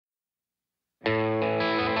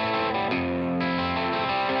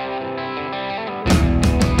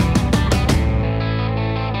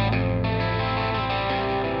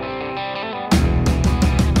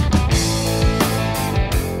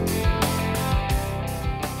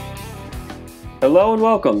Hello and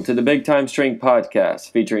welcome to the Big Time Strength Podcast,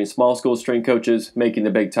 featuring small school strength coaches making the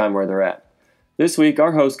big time where they're at. This week,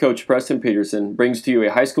 our host, Coach Preston Peterson, brings to you a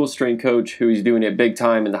high school strength coach who is doing it big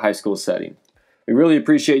time in the high school setting. We really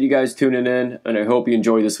appreciate you guys tuning in, and I hope you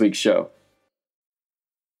enjoy this week's show.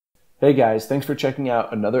 Hey guys, thanks for checking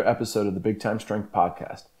out another episode of the Big Time Strength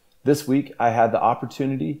Podcast. This week, I had the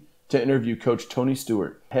opportunity to interview Coach Tony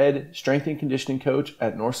Stewart, head strength and conditioning coach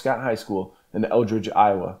at North Scott High School in Eldridge,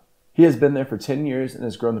 Iowa. He has been there for 10 years and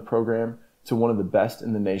has grown the program to one of the best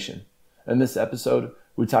in the nation. In this episode,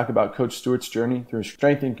 we talk about Coach Stewart's journey through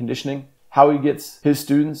strength and conditioning, how he gets his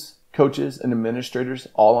students, coaches, and administrators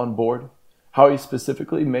all on board, how he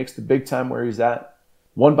specifically makes the big time where he's at,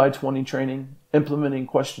 1x20 training, implementing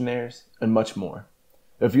questionnaires, and much more.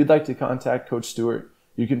 If you'd like to contact Coach Stewart,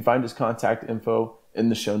 you can find his contact info in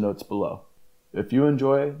the show notes below. If you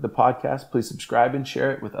enjoy the podcast, please subscribe and share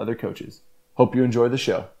it with other coaches. Hope you enjoy the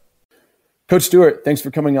show. Coach Stewart, thanks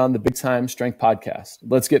for coming on the Big Time Strength Podcast.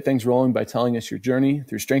 Let's get things rolling by telling us your journey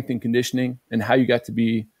through strength and conditioning and how you got to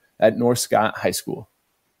be at North Scott High School.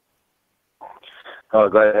 Oh,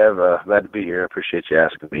 glad to be here. I appreciate you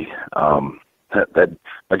asking me.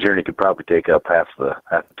 My journey could probably take up half the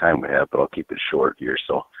time we have, but I'll keep it short here.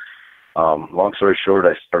 So, long story short,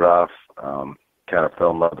 I started off kind of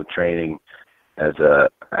fell in love with training as an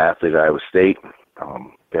athlete at Iowa State.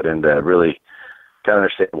 Got into really kind of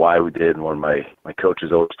understand why we did. And one of my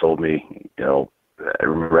coaches always told me, I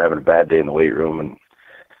remember having a bad day in the weight room, and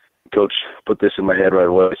coach put this in my head right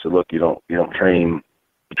away. He said, "Look, you don't train.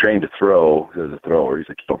 You train to throw as a thrower." He's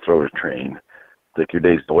like, "You don't throw to train. Like your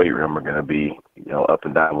days in the weight room are going to be, up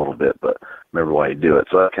and down a little bit, but remember why you do it."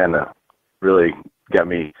 So that kind of really got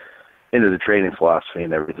me into the training philosophy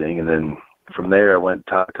and everything. And then from there, I went and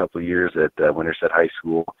taught a couple of years at Winterset High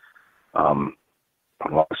School.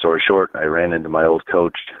 Long story short, I ran into my old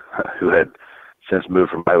coach who had since moved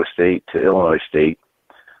from Iowa State to Illinois State.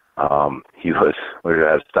 We were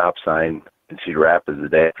at a stop sign, and she'd wrap us the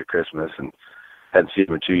day after Christmas, and hadn't seen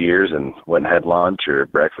him in 2 years, and went and had lunch or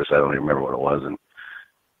breakfast. I don't even remember what it was. And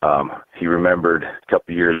he remembered a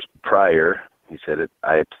couple of years prior, he said,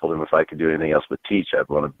 I had told him if I could do anything else but teach, I'd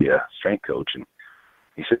want to be a strength coach. And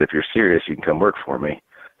he said, "If you're serious, you can come work for me."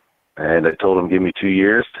 And I told him, give me 2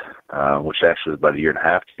 years, which actually was about a year and a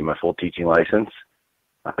half to get my full teaching license.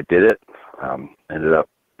 I did it. Ended up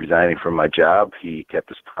resigning from my job. He kept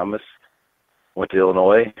his promise. Went to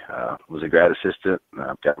Illinois, was a grad assistant,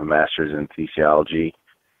 got my master's in kinesiology,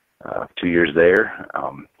 2 years there.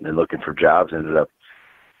 Then looking for jobs, ended up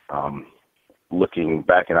looking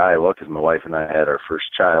back in Iowa because my wife and I had our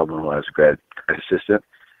first child when I was a grad assistant.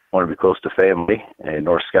 Wanted to be close to family, and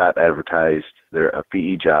North Scott advertised a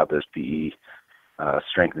PE job as PE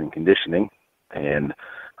strength and conditioning, and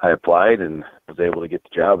I applied and was able to get the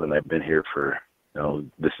job, and I've been here for,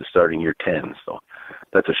 this is starting year 10, so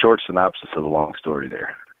that's a short synopsis of a long story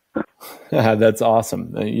there. That's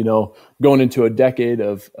awesome. Going into a decade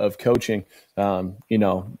of coaching,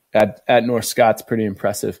 at North Scott's pretty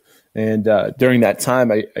impressive, and during that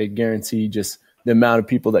time, I guarantee just the amount of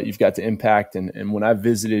people that you've got to impact. And when I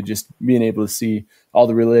visited, just being able to see all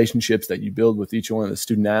the relationships that you build with each one of the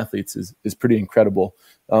student athletes is pretty incredible.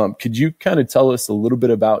 Could you kind of tell us a little bit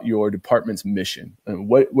about your department's mission and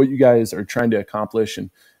what you guys are trying to accomplish and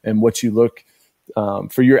what you look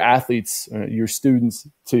for your athletes, your students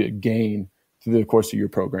to gain through the course of your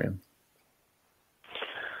program?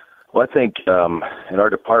 Well, I think in our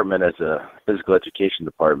department as a physical education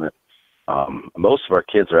department, most of our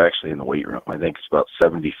kids are actually in the weight room. I think it's about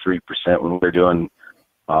 73% when we're done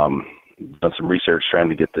some research trying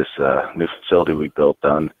to get this new facility we built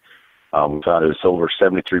done. We found it was over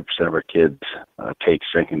 73% of our kids take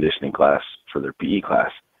strength conditioning class for their PE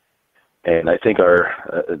class. And I think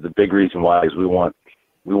the big reason why is we want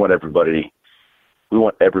everybody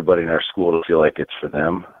in our school to feel like it's for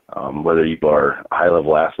them. Whether you are a high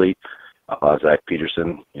level athlete, Zach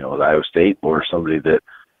Peterson, at Iowa State, or somebody that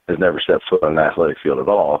has never stepped foot on an athletic field at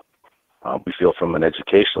all. We feel from an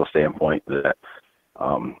educational standpoint that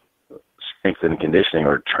strength and conditioning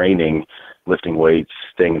or training, lifting weights,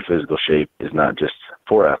 staying in physical shape is not just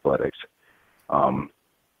for athletics,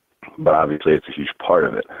 but obviously it's a huge part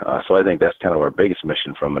of it. So I think that's kind of our biggest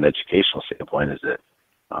mission from an educational standpoint, is that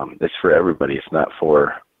it's for everybody. It's not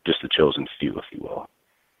for just the chosen few, if you will.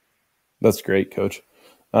 That's great, Coach.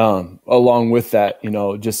 Along with that,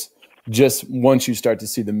 just once you start to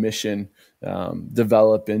see the mission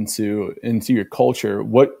develop into your culture,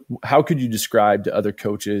 how could you describe to other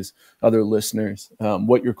coaches, other listeners,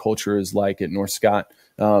 what your culture is like at North Scott,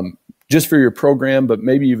 just for your program, but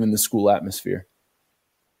maybe even the school atmosphere?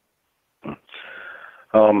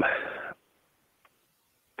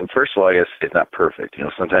 First of all, I guess it's not perfect.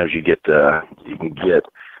 Sometimes you can get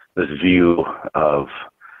this view of,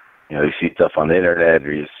 you see stuff on the internet,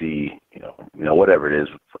 or you see, whatever it is,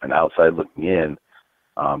 an outside looking in.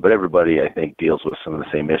 But everybody, I think, deals with some of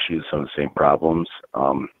the same issues, some of the same problems.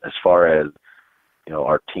 As far as,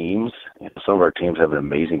 our teams, some of our teams have an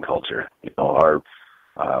amazing culture. Our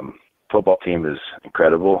football team is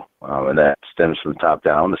incredible, and that stems from the top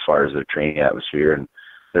down as far as their training atmosphere and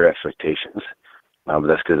their expectations. But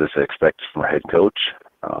that's because it's expected from our head coach.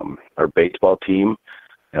 Our baseball team,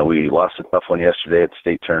 we lost a tough one yesterday at the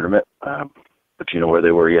state tournament. But where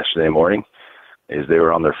they were yesterday morning is they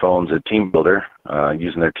were on their phones at Team Builder,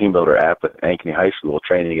 using their Team Builder app at Ankeny High School,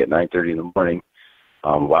 training at 9:30 in the morning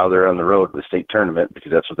while they're on the road to the state tournament,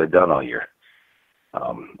 because that's what they've done all year.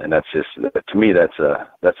 And that's just, to me, that's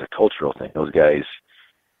a cultural thing. Those guys,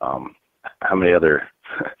 how many other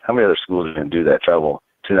schools are going to do that? Travel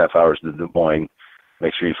 2.5 hours to Des Moines,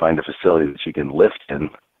 make sure you find a facility that you can lift in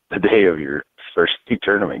the day of your first state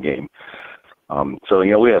tournament game. So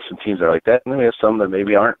we have some teams that are like that, and then we have some that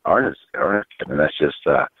maybe aren't, and that's just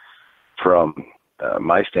from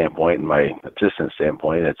my standpoint and my assistant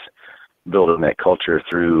standpoint. It's building that culture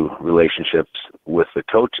through relationships with the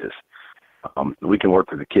coaches. We can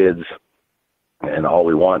work with the kids and all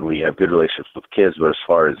we want. We have good relationships with kids, but as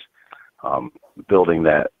far as building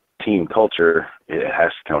that team culture, it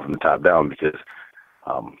has to come from the top down, because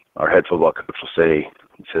our head football coach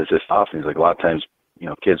he says this often. He's like, a lot of times,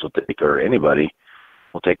 kids will take, or anybody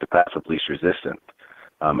will take the path of least resistance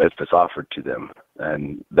if it's offered to them,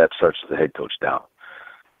 and that starts with the head coach down.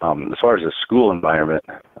 As far as the school environment,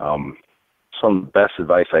 some of the best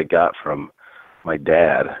advice I got from my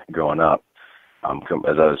dad growing up,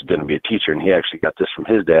 as I was going to be a teacher, and he actually got this from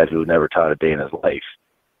his dad, who never taught a day in his life.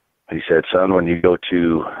 He said, "Son, when you go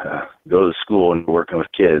to the school and working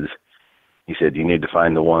with kids," he said, "you need to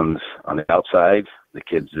find the ones on the outside, the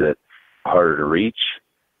kids that are harder to reach,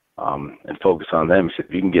 and focus on them." He said,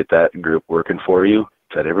 "If you can get that group working for you,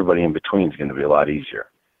 he said, everybody in between is going to be a lot easier."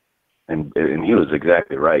 And he was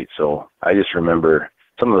exactly right. So I just remember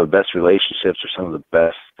some of the best relationships, or some of the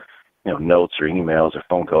best, notes or emails or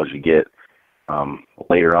phone calls you get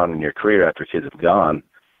later on in your career after kids have gone,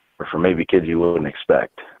 or from maybe kids you wouldn't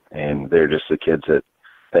expect. And they're just the kids that,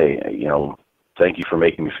 hey, thank you for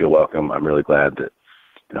making me feel welcome. I'm really glad that,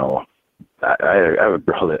 I have a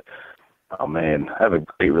girl that, oh man, I have a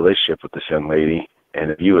great relationship with this young lady.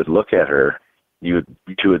 And if you would look at her, you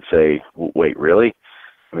would say, wait, really?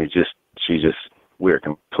 I mean, we're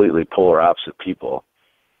completely polar opposite people.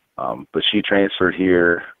 But she transferred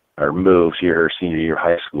here, or moved here her senior year of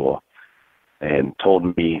high school, and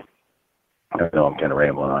told me, I know I'm kind of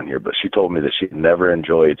rambling on here, but she told me that she never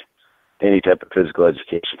enjoyed any type of physical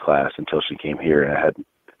education class until she came here, and it had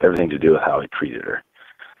everything to do with how he treated her.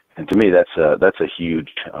 And to me, that's a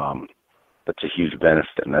huge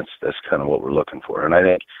benefit, and that's kind of what we're looking for. And I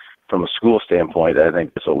think from a school standpoint, I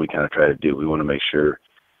think that's what we kind of try to do. We want to make sure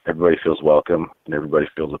everybody feels welcome and everybody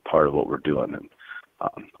feels a part of what we're doing. And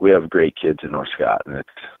we have great kids in North Scott, and it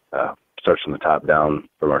starts from the top down,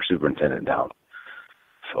 from our superintendent down.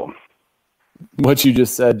 So what you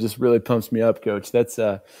just said just really pumps me up, Coach. That's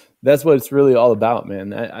what it's really all about,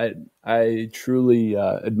 man. I truly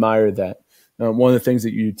admire that. One of the things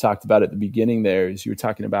that you talked about at the beginning there is you were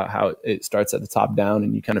talking about how it starts at the top down,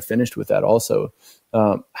 and you kind of finished with that also.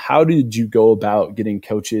 How did you go about getting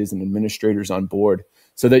coaches and administrators on board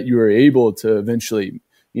so that you were able to eventually,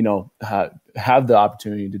 have the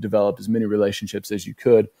opportunity to develop as many relationships as you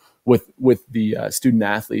could with the student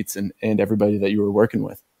athletes and everybody that you were working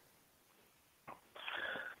with?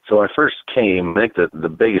 So when I first came, I think that the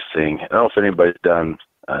biggest thing, I don't know if anybody's done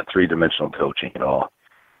three-dimensional coaching at all.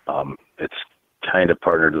 It's kind of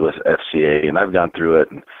partnered with FCA, and I've gone through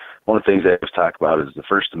it. And one of the things I always talk about is the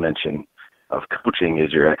first dimension of coaching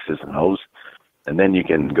is your X's and O's. And then you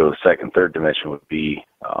can go to the second, third dimension would be,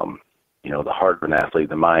 the heart of an athlete,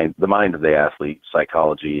 the mind of the athlete,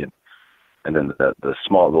 psychology, and then the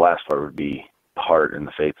last part would be the heart and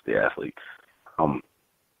the faith of the athlete.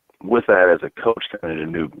 With that, as a coach coming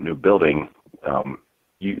into a new building,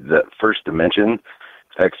 that first dimension,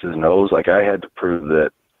 X's and O's, like I had to prove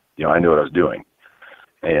that, I knew what I was doing.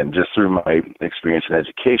 And just through my experience in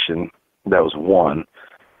education, that was one.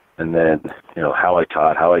 And then, how I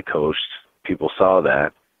taught, how I coached, people saw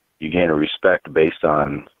that. You gain a respect based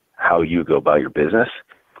on how you go about your business.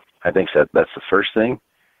 I think that's the first thing.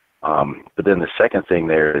 But then the second thing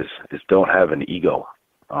there is don't have an ego.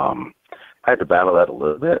 I had to battle that a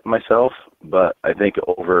little bit myself, but I think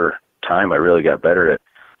over time I really got better at,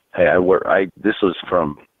 hey, this was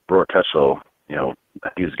from Roar Cutchlow,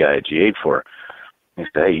 he was the guy I GA'd for. He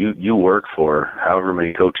said, hey, you work for however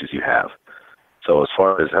many coaches you have. So as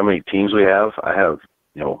far as how many teams we have, I have,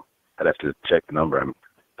 I'd have to check the number. I'm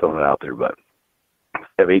throwing it out there, but I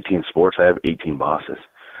have 18 sports. I have 18 bosses,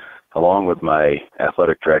 along with my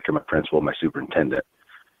athletic director, my principal, my superintendent.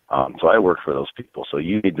 So I work for those people. So I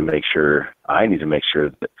need to make sure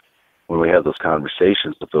that when we have those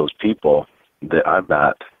conversations with those people, that I'm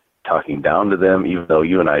not talking down to them, even though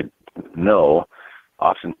you and I know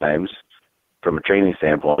oftentimes from a training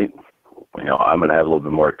standpoint, I'm going to have a little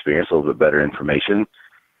bit more experience, a little bit better information.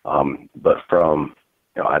 But from,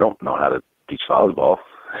 I don't know how to teach volleyball,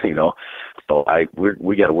 so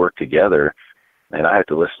we got to work together, and I have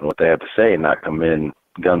to listen to what they have to say and not come in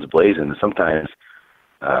guns blazing. And sometimes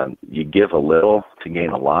you give a little to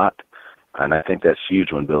gain a lot. And I think that's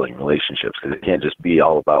huge when building relationships, because it can't just be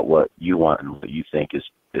all about what you want and what you think is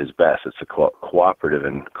best. It's a cooperative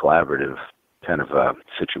and collaborative kind of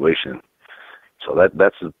situation. So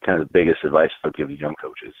that's kind of the biggest advice I would give to young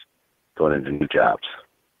coaches going into new jobs.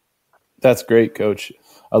 That's great, Coach.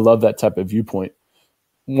 I love that type of viewpoint.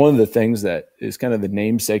 One of the things that is kind of the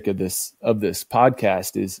namesake of this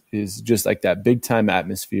podcast is just like that big time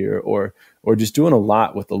atmosphere, or just doing a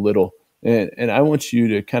lot with a little. And I want you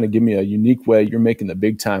to kind of give me a unique way you're making the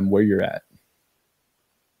big time where you're at.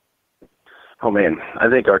 Oh man, I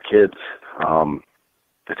think our kids,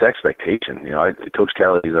 it's expectation. Coach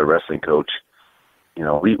Kelly is our wrestling coach.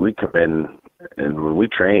 We come in, and when we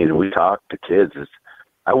train and we talk to kids,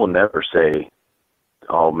 I will never say,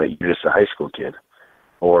 oh, man, you're just a high school kid,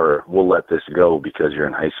 or we'll let this go because you're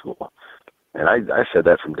in high school. And I said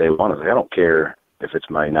that from day one. I was like, I don't care if it's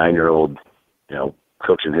my 9-year-old,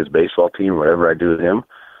 coaching his baseball team, whatever I do with him,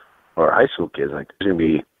 or high school kids. Like, there's going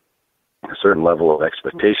to be a certain level of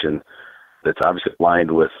expectation that's obviously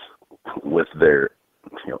aligned with their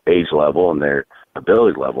age level and their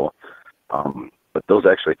ability level. But those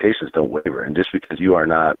expectations don't waver. And just because you are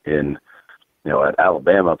not in, at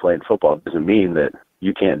Alabama playing football doesn't mean that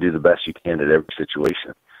you can't do the best you can at every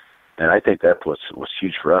situation. And I think that's what's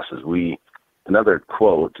huge for us is another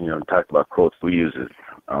quote, talk about quotes we use is,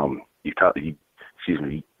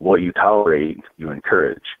 what you tolerate, you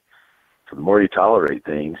encourage. So the more you tolerate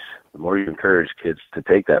things, the more you encourage kids to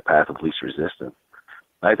take that path of least resistance.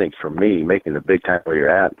 I think for me, making the big time where you're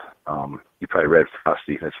at, you probably read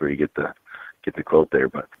Frosty, that's where you get the quote there,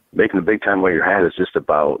 but making the big time where you're at is just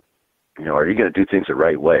about, are you going to do things the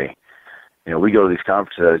right way? We go to these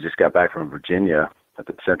conferences. I just got back from Virginia at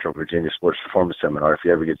the Central Virginia Sports Performance Seminar. If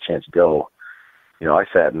you ever get a chance to go, I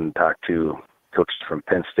sat and talked to coaches from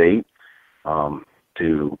Penn State,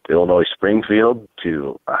 to Illinois Springfield,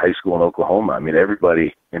 to a high school in Oklahoma. I mean,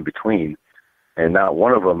 everybody in between. And not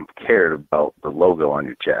one of them cared about the logo on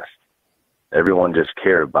your chest. Everyone just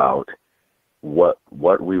cared about what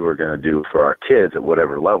we were going to do for our kids at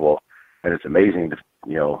whatever level. And it's amazing to,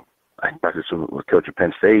 I talked to some with Coach of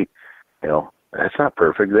Penn State, that's not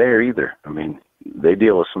perfect there either. I mean, they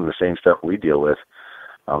deal with some of the same stuff we deal with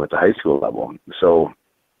at the high school level. So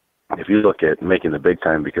if you look at making the big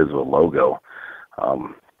time because of a logo,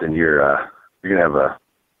 then you're gonna have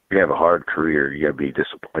a hard career. You're gonna be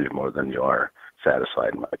disappointed more than you are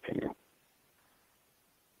satisfied, in my opinion.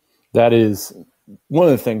 That is one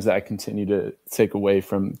of the things that I continue to take away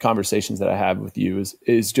from conversations that I have with you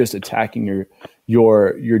is just attacking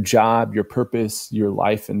your job, your purpose, your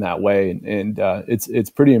life in that way. And it's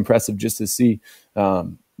pretty impressive just to see,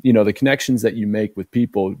 the connections that you make with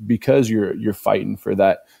people because you're fighting for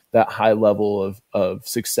that high level of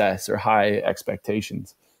success or high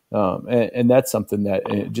expectations. And that's something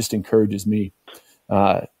that just encourages me.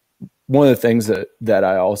 One of the things that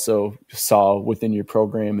I also saw within your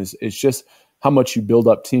program is just how much you build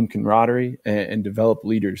up team camaraderie and develop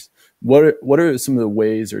leaders. What are some of the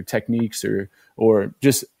ways or techniques or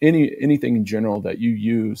just anything in general that you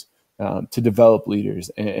use to develop leaders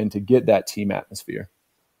and to get that team atmosphere?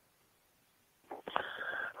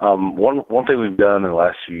 One thing we've done in the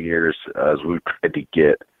last few years is we've tried to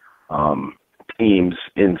get teams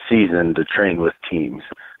in season to train with teams.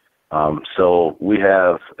 So we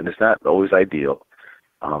have, and it's not always ideal,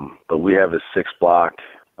 but we have a six block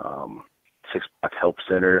help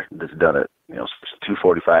center that's done at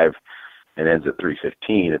 2:45 and ends at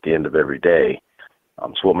 3:15 at the end of every day.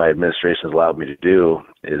 So what my administration has allowed me to do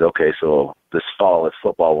is, okay, so this fall, if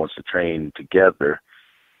football wants to train together,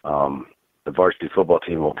 the varsity football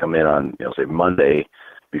team will come in on, say Monday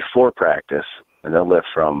before practice, and they'll lift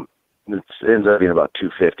from, it ends up being about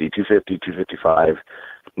 250, 255, and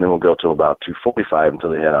then we'll go to about 245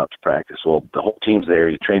 until they head out to practice. Well, the whole team's there,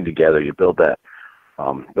 you train together, you build that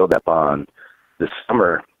bond. This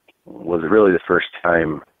summer was really the first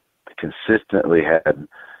time consistently had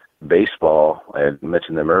baseball. I had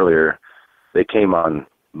mentioned them earlier. They came on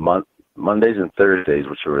Mondays and Thursdays,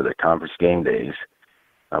 which were the conference game days,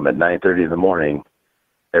 at 9:30 in the morning.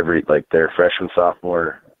 Their freshman,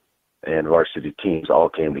 sophomore, and varsity teams all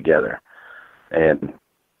came together. And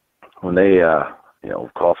when they,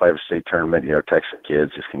 qualified for state tournament, text the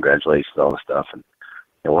kids, just congratulations, all the stuff. And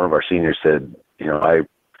one of our seniors said, I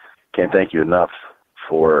can't thank you enough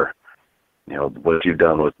for, what you've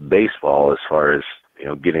done with baseball as far as,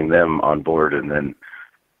 getting them on board. And then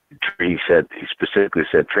he specifically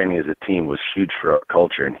said training as a team was huge for our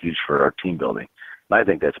culture and huge for our team building. And I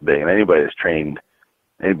think that's big. And anybody that's trained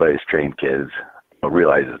kids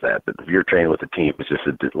realizes that. But if you're training with a team, it's just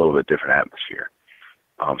a little bit different atmosphere.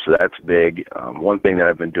 So that's big. One thing that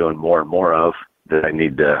I've been doing more and more of that I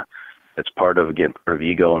need to, that's part of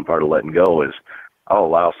ego and part of letting go, is I'll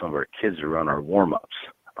allow some of our kids to run our warm-ups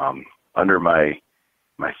under my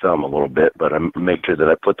thumb a little bit, but I make sure that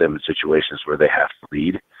I put them in situations where they have to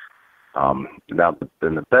lead. Now,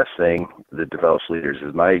 then the best thing that develops leaders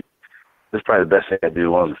is this is probably the best thing I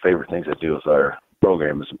do. One of the favorite things I do with our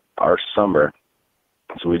program is our summer.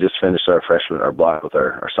 So we just finished our block with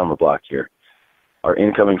our summer block here. Our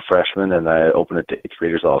incoming freshmen, and I open it to 8th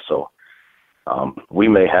graders also. We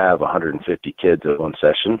may have 150 kids at one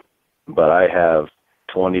session, but I have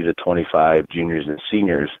 20 to 25 juniors and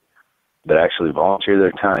seniors that actually volunteer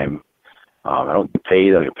their time. I don't get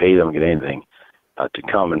paid, I don't get anything, to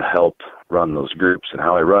come and help run those groups. And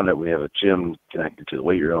how I run it, we have a gym connected to the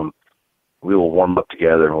weight room. We will warm up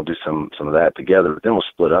together, and we'll do some of that together. But then we'll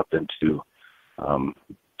split up into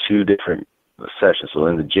 2 different sessions. So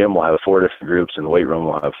in the gym, we'll have 4 different groups. In the weight room,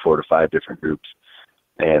 we'll have 4 to 5 different groups.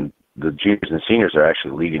 And the juniors and seniors are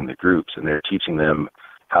actually leading the groups, and they're teaching them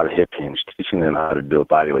how to hip hinge, teaching them how to do a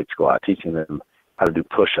bodyweight squat, teaching them how to do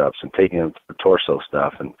push-ups, and taking them through torso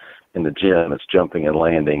stuff. And in the gym, it's jumping and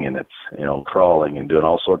landing, and it's crawling and doing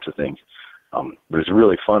all sorts of things. But it's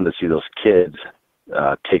really fun to see those kids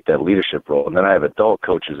take that leadership role. And then I have adult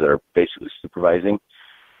coaches that are basically supervising.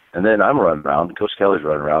 And then I'm running around. Coach Kelly's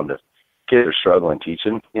running around. If kids are struggling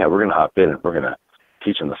teaching, we're going to hop in and we're going to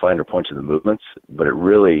teach them the finer points of the movements. But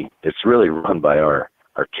it's really run by our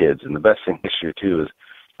kids. And the best thing this year, too, is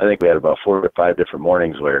I think we had about 4 or 5 different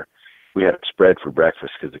mornings where we had a spread for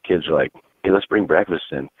breakfast because the kids are like, hey, let's bring breakfast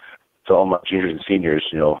in. So all my juniors and seniors,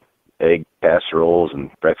 egg casseroles and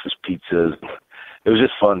breakfast pizzas. It was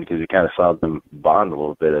just fun because you kind of saw them bond a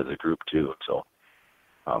little bit as a group, too. So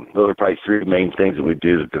those are probably 3 main things that we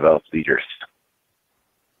do to develop leaders.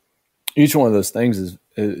 Each one of those things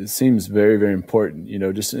it seems very, very important,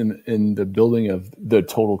 just in the building of the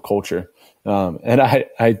total culture. And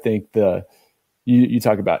I think you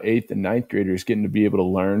talk about 8th and 9th graders getting to be able to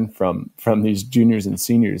learn from these juniors and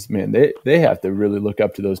seniors. Man, they have to really look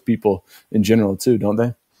up to those people in general too, don't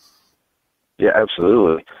they? Yeah,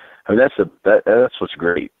 absolutely. I mean, that's what's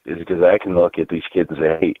great, is because I can look at these kids and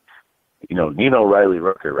say, hey, you know Riley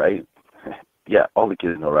Rucker, right? Yeah, all the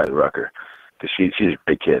kids know Riley Rucker because she's a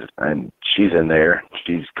great kid, and she's in there.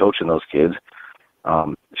 She's coaching those kids.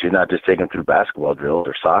 She's not just taking them through basketball drills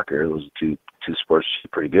or soccer. Those are two sports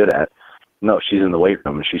she's pretty good at. No, she's in the weight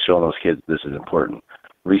room, and she's showing those kids this is important.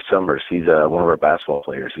 Reese Summers, he's one of our basketball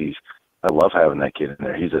players. I love having that kid in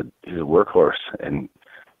there. He's a workhorse, and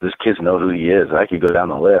those kids know who he is. I could go down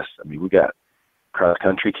the list. I mean, we got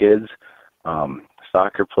cross-country kids,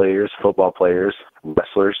 soccer players, football players,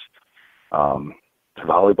 wrestlers,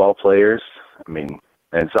 volleyball players. I mean,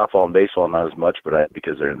 and softball and baseball not as much, but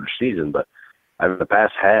because they're in their season. But I've in the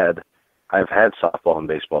past I've had softball and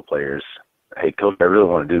baseball players. Hey, coach, I really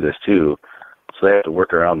want to do this too. So they have to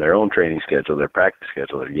work around their own training schedule, their practice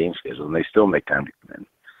schedule, their game schedule, and they still make time to come in.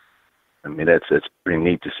 I mean, it's pretty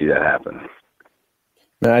neat to see that happen.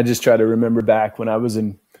 Man, I just try to remember back when I was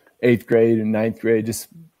in 8th grade and 9th grade, just,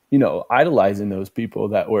 idolizing those people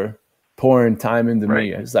that were pouring time into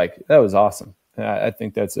me. It's like, that was awesome. I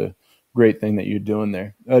think that's a great thing that you're doing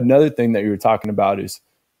there. Another thing that you were talking about is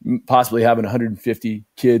possibly having 150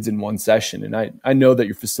 kids in one session. And I know that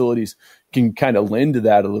your facilities can kind of lend to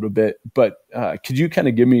that a little bit, but could you kind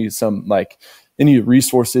of give me some, any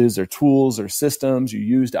resources or tools or systems you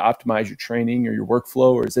use to optimize your training or your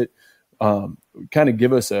workflow? Or is it kind of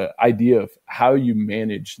give us an idea of how you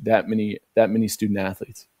manage that many student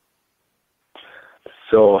athletes?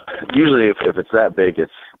 So usually if it's that big,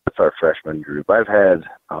 it's our freshman group. I've had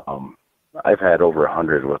over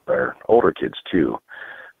 100 with our older kids too.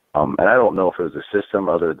 And I don't know if it was a system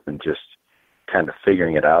other than just kind of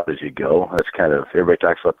figuring it out as you go. That's kind of, everybody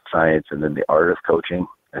talks about the science and then the art of coaching.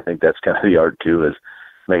 I think that's kind of the art too, is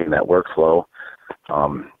making that workflow.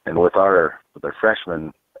 And with our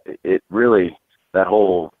freshmen, it really, that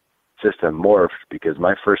whole system morphed because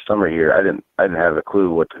my first summer here, I didn't have a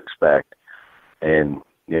clue what to expect. And,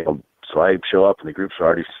 so I show up and the groups are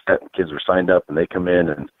already set, kids were signed up and they come in,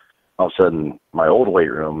 and all of a sudden my old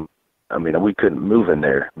weight room, we couldn't move in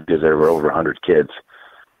there because there were over 100 kids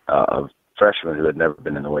of freshmen who had never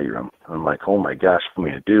been in the weight room. And I'm like, oh my gosh, what am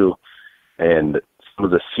I going to do? And some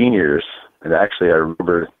of the seniors, and actually I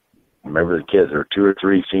remember the kids, there were 2 or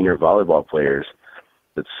 3 senior volleyball players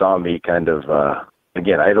that saw me kind of,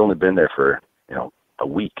 again, I had only been there for, a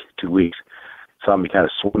week, 2 weeks, saw me kind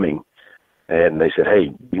of swimming. And they said,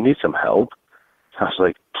 hey, you need some help? I was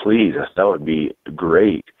like, please, that would be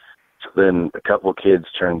great. So then a couple of kids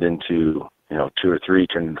turned into, 2 or 3,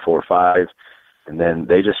 turned into 4 or 5. And then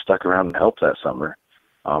they just stuck around and helped that summer.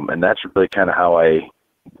 And that's really kind of how I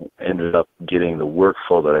ended up getting the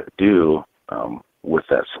workflow that I do with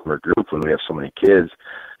that summer group when we have so many kids.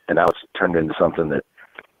 And now it's turned into something that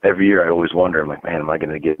every year I always wonder, I'm like, man, am I going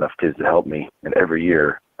to get enough kids to help me? And every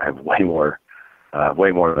year I have way more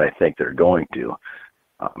than I think they're going to.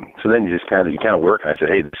 So then you kind of work. And I said,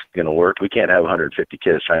 hey, this is going to work. We can't have 150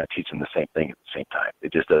 kids trying to teach them the same thing at the same time.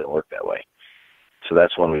 It just doesn't work that way. So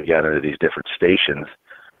that's when we got into these different stations.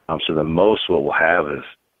 So the most what we'll have is,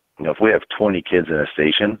 if we have 20 kids in a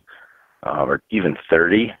station, or even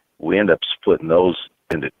 30, we end up splitting those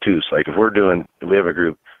into 2. So like if we have a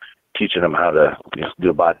group teaching them how to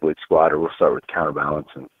do a bodyweight squat, or we'll start with counterbalance,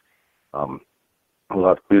 and we'll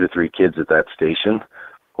have 2 to 3 kids at that station.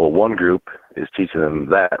 Well, one group is teaching them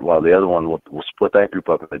that, while the other one will split that group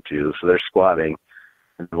up into 2. So they're squatting.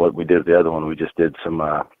 And what we did with the other one, we just did some,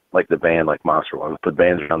 like the band, like Monster One. We put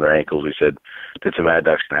bands around their ankles. We did some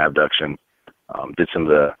adduction, abduction, did some of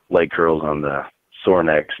the leg curls on the sore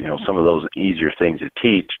necks, some of those easier things to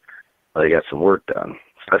teach. They got some work done.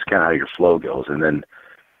 So that's kind of how your flow goes. And then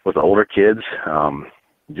with the older kids,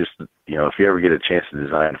 if you ever get a chance to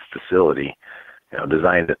design a facility,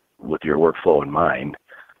 design it with your workflow in mind.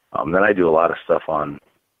 Then I do a lot of stuff on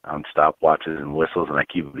stopwatches and whistles, and I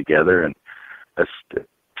keep them together. And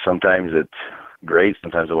sometimes it's great.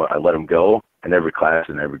 Sometimes I let them go, and every class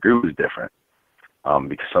and every group is different.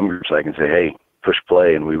 Because some groups I can say, hey, push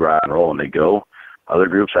play, and we rock and roll, and they go. Other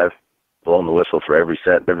groups I've blown the whistle for every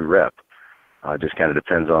set, every rep. It just kind of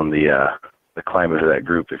depends on the climate of that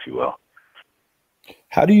group, if you will.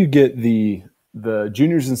 How do you get the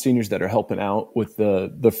juniors and seniors that are helping out with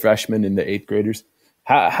the freshmen and the 8th graders?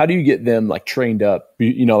 How do you get them like trained up,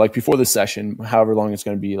 like before the session, however long it's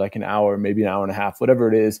going to be, like an hour, maybe an hour and a half,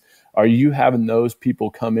 whatever it is? Are you having those people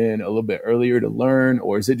come in a little bit earlier to learn,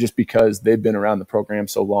 or is it just because they've been around the program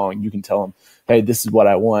so long, you can tell them, hey, this is what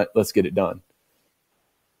I want, let's get it done?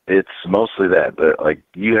 It's mostly that, but like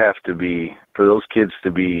you have to be, for those kids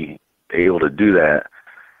to be able to do that,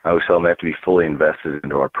 I always tell them they have to be fully invested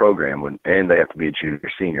into our program, and they have to be a junior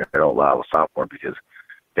or senior. I don't allow a sophomore because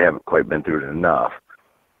they haven't quite been through it enough.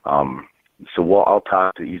 So I'll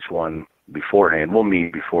talk to each one beforehand. We'll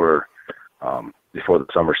meet before the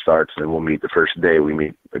summer starts, and we'll meet the first day. We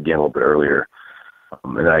meet again a little bit earlier,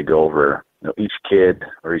 and then I go over. Each kid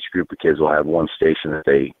or each group of kids will have one station that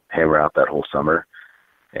they hammer out that whole summer,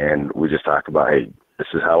 and we just talk about, hey, this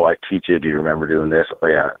is how I teach it. Do you remember doing this? Oh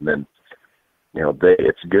yeah, and then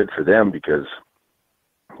it's good for them because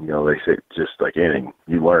they say just like anything,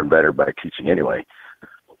 you learn better by teaching anyway.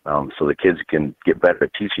 So the kids can get better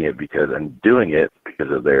at teaching it and doing it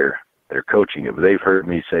because of their coaching it. But they've heard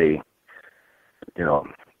me say,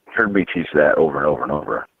 heard me teach that over and over and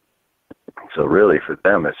over. So really for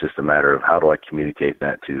them, it's just a matter of how do I communicate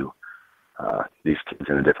that to these kids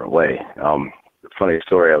in a different way. Funny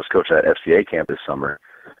story, I was coaching at FCA camp this summer,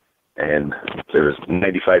 and there was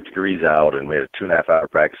 95 degrees out, and we had a 2.5-hour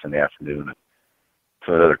practice in the afternoon.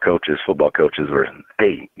 Some of the other coaches, football coaches, were,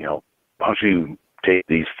 hey, why don't you take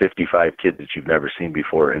these 55 kids that you've never seen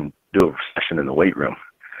before and do a session in the weight room?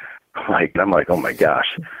 I'm like, oh my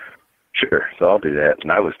gosh, sure. So I'll do that.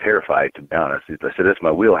 And I was terrified, to be honest. I said, it's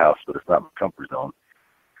my wheelhouse, but it's not my comfort zone.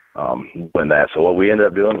 So what we ended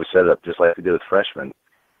up doing, we set it up just like we did with freshmen.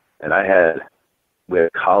 And we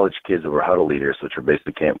had college kids that were huddle leaders, which are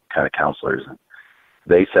basically kind of counselors.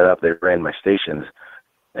 They they ran my stations,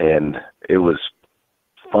 and it was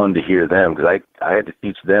fun to hear them because I had to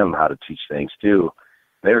teach them how to teach things too.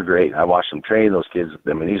 They were great. I watched them train those kids.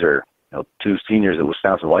 These are 2 seniors at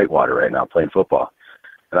Wisconsin Whitewater right now playing football.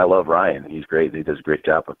 And I love Ryan. He's great. He does a great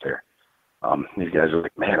job up there. These guys are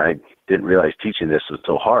like, man, I didn't realize teaching this was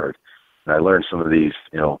so hard. And I learned some of these,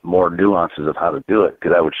 more nuances of how to do it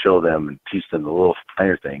because I would show them and teach them the little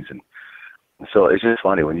finer things. And so it's just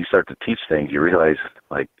funny when you start to teach things, you realize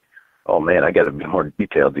like, oh man, I got to be more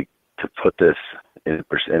detailed to put this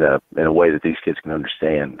in a way that these kids can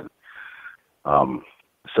understand.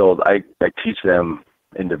 So I teach them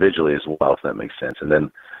individually as well, if that makes sense. And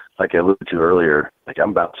then, like I alluded to earlier, like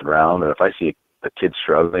I'm bouncing around, and if I see a kid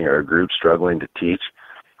struggling or a group struggling to teach,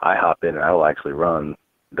 I hop in and I will actually run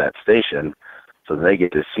that station so they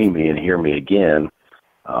get to see me and hear me again,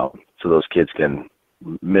 so those kids can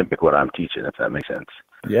mimic what I'm teaching, if that makes sense.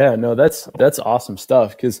 Yeah, no, that's awesome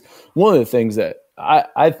stuff. Because one of the things that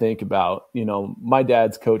I think about, my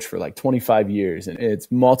dad's coached for like 25 years, and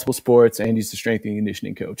it's multiple sports, and he's a strength and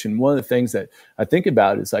conditioning coach. And one of the things that I think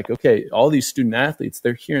about is like, okay, all these student athletes,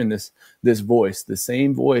 they're hearing this voice, the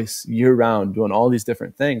same voice year round, doing all these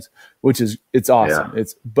different things, it's awesome. Yeah.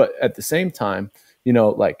 But at the same time,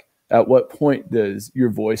 like, at what point does your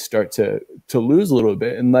voice start to lose a little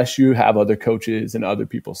bit, unless you have other coaches and other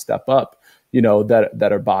people step up, that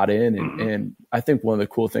are bought in. And I think one of the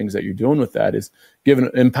cool things that you're doing with that is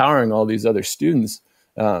empowering all these other students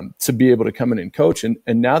to be able to come in and coach. And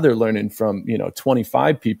now they're learning from,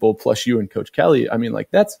 25 people plus you and Coach Kelly. I mean, like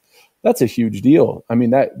that's a huge deal. I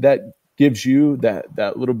mean, that gives you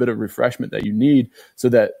that little bit of refreshment that you need, so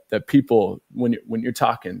that people, when you're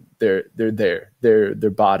talking, they're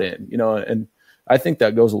bought in, and I think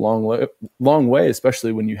that goes a long way,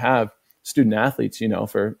 especially when you have student athletes,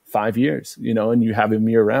 for 5 years, and you have them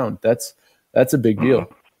year round. That's a big deal.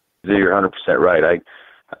 You're 100% right. I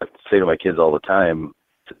say to my kids all the time,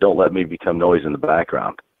 don't let me become noise in the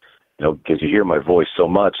background, because you hear my voice so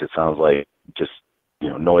much, it sounds like just,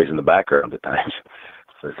 noise in the background at times.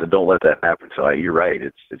 So don't let that happen. So you're right.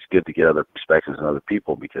 It's good to get other perspectives and other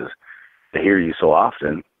people, because they hear you so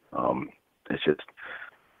often. It's just,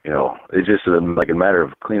 it's just like a matter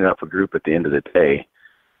of cleaning up a group at the end of the day.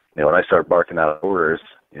 When I start barking out orders,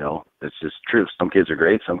 it's just true. Some kids are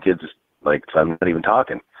great. Some kids, like, I'm not even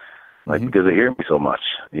talking, like, because they hear me so much,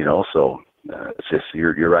 so it's just,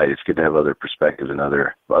 you're right. It's good to have other perspectives and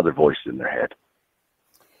other voices in their head.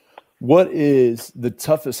 What is the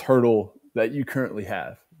toughest hurdle that you currently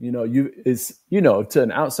have? To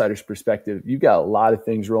an outsider's perspective, you've got a lot of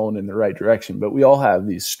things rolling in the right direction, but we all have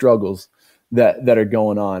these struggles that are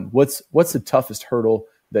going on. What's the toughest hurdle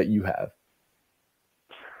that you have?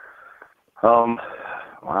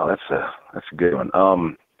 Wow, that's a good one.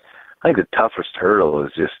 I think the toughest hurdle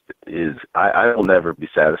is I will never be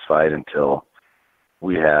satisfied until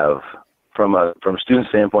we have, from a student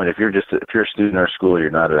standpoint, if you're a student in our school, you're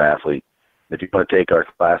not an athlete. If you want to take our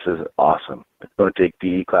classes, awesome. If you want to take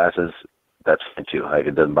PE classes, that's fine too. Like,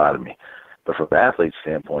 it doesn't bother me. But from an athlete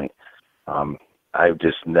standpoint, I've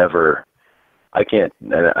just never, I can't,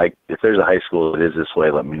 if there's a high school that is this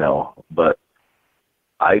way, let me know. But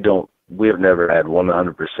we have never had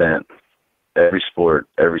 100% every sport,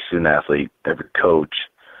 every student athlete, every coach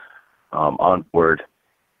on board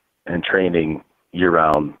and training year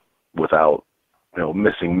round without,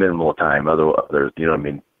 missing minimal time. Other, I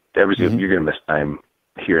mean? You're going to miss time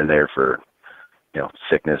here and there for,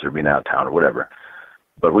 sickness or being out of town or whatever.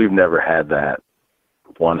 But we've never had that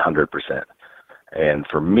 100%. And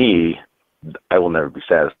for me, I will never be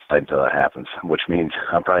satisfied until that happens, which means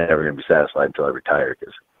I'm probably never going to be satisfied until I retire,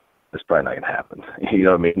 because it's probably not going to happen. You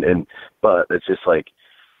know what I mean? But it's just like,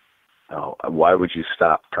 why would you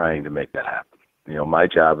stop trying to make that happen? My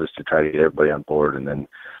job is to try to get everybody on board. And then,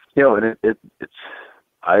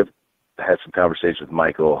 I've had some conversations with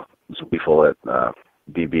Michael Zweifel at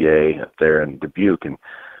BBA up there in Dubuque, and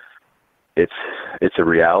it's a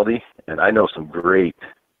reality. And I know some great,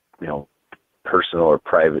 personal or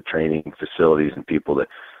private training facilities and people that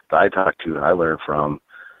I talk to and I learn from.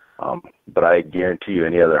 But I guarantee you,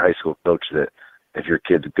 any other high school coach, that if your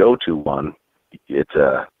kids go to one, it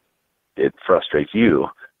frustrates you,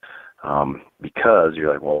 because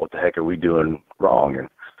you're like, well, what the heck are we doing wrong, and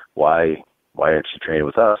why aren't you training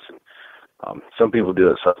with us? Some people do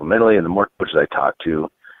it supplementally, and the more coaches I talk to,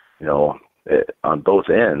 on both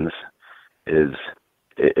ends,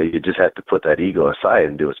 you just have to put that ego aside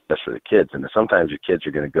and do what's best for the kids. And sometimes your kids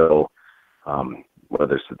are going to go,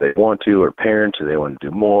 whether it's that they want to, or parents, or they want to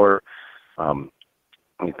do more. I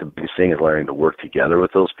think the biggest thing is learning to work together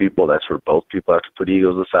with those people. That's where both people have to put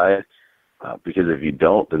egos aside, because if you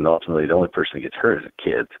don't, then ultimately the only person that gets hurt is the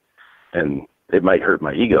kids. And it might hurt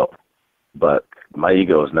my ego, but my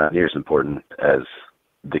ego is not near as important as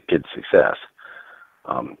the kid's success.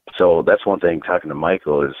 So that's one thing, talking to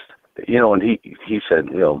Michael, is, and he said,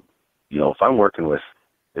 if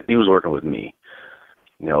he was working with me,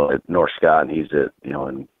 at North Scott, and he's at,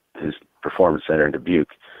 in his performance center in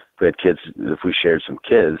Dubuque, if we had kids, if we shared some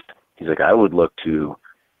kids, he's like, I would look to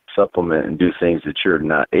supplement and do things that you're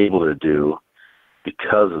not able to do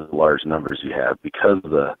because of the large numbers you have, because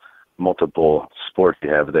of the multiple sports you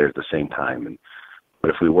have there at the same time. But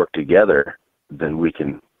if we work together, then we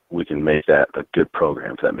can make that a good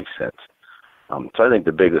program, if that makes sense. So I think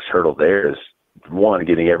the biggest hurdle there is, one,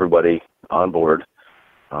 getting everybody on board,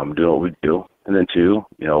 doing what we do, and then two,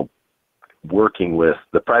 working with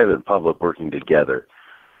the private and public working together,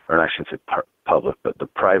 or I shouldn't say public, but the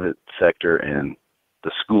private sector and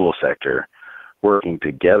the school sector working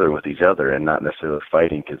together with each other and not necessarily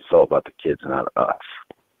fighting, because it's all about the kids and not us.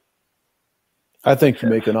 I think you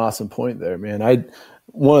make an awesome point there, man.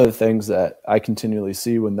 One of the things that I continually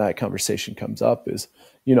see when that conversation comes up is,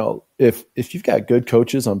 if you've got good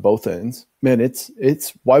coaches on both ends, man, it's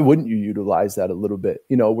why wouldn't you utilize that a little bit?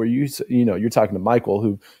 Where you're talking to Michael,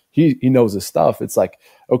 who he knows his stuff. It's like,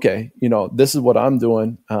 okay, this is what I'm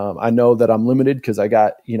doing. I know that I'm limited because I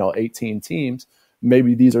got 18 teams.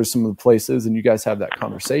 Maybe these are some of the places, and you guys have that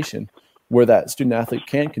conversation where that student athlete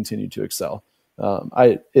can continue to excel.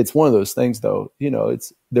 It's one of those things, though.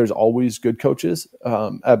 There's always good coaches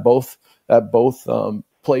at both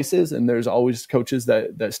places, and there's always coaches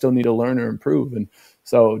that still need to learn or improve. And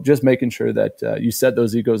so, just making sure that you set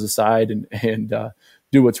those egos aside and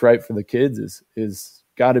do what's right for the kids is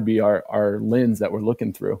got to be our lens that we're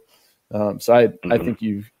looking through. I think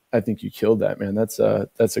you killed that, man. That's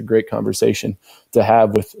a great conversation to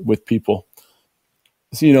have with people.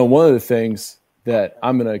 So, one of the things that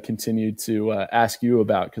I'm going to continue to ask you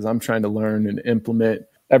about, because I'm trying to learn and implement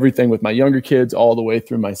everything with my younger kids all the way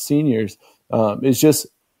through my seniors, is just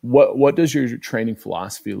what does your training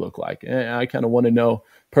philosophy look like? And I kind of want to know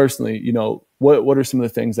personally, what are some of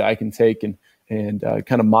the things that I can take and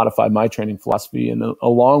kind of modify my training philosophy? And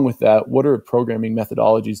along with that, what are programming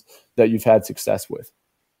methodologies that you've had success with?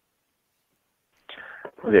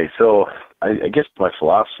 Okay, so I guess my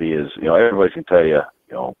philosophy is, everybody can tell you,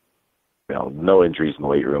 no injuries in the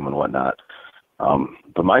weight room and whatnot.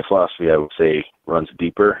 But my philosophy, I would say, runs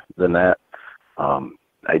deeper than that.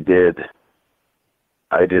 I did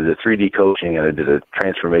a 3D coaching, and I did a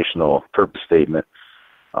transformational purpose statement.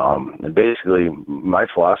 And basically, my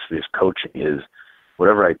philosophy is coaching is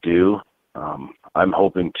whatever I do, I'm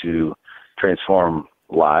hoping to transform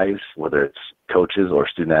lives, whether it's coaches or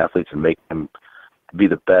student athletes, and make them be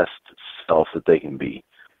the best self that they can be.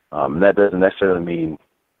 And that doesn't necessarily mean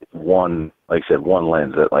one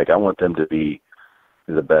lens. That, like, I want them to be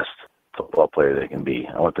the best football player they can be.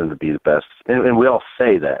 I want them to be the best. And we all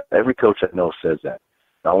say that. Every coach I know says that.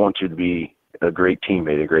 I want you to be a great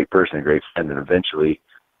teammate, a great person, a great friend, and eventually,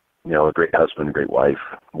 a great husband, a great wife,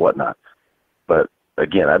 whatnot. But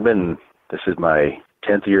again, this is my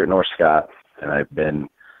 10th year at North Scott, and I've been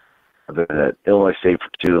at Illinois State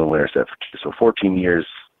for 2 and Winterset for 2. So 14 years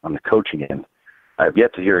on the coaching end. I've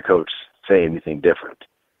yet to hear a coach say anything different.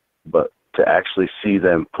 But to actually see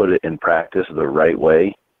them put it in practice the right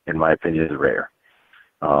way, in my opinion, is rare.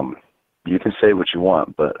 You can say what you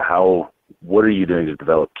want, but what are you doing to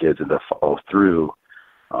develop kids and to follow through,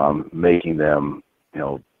 making them,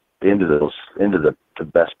 into the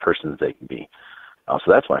best persons they can be?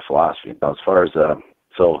 So that's my philosophy. Now, as far as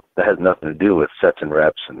so that has nothing to do with sets and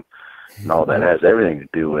reps and all that. It has everything to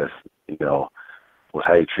do with with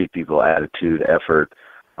how you treat people, attitude, effort.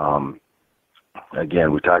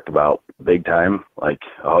 Again, we talked about big time, like,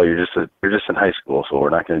 oh, you're just in high school, so we're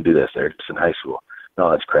not going to do this. They're just in high school. No,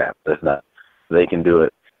 that's crap. That's not. They can do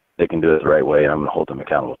it. They can do it the right way, and I'm going to hold them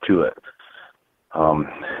accountable to it.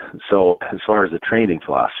 So as far as the training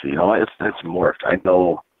philosophy, it's morphed. I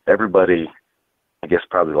know everybody, I guess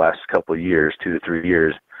probably the last couple of years, 2 to 3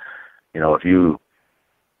 years,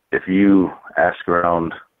 if you ask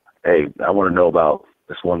around, hey, I want to know about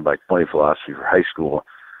this 1x20 philosophy for high school,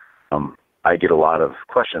 I get a lot of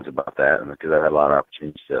questions about that, and because I've had a lot of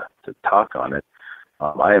opportunities to talk on it.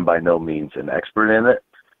 I am by no means an expert in it,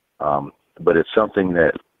 but it's something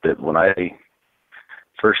that when I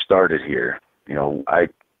first started here, you've got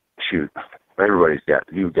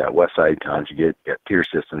Westside Conjugate, you got Tier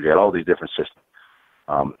Systems, you got all these different systems.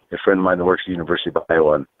 A friend of mine that works at the University of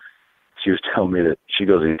Iowa, and she was telling me that she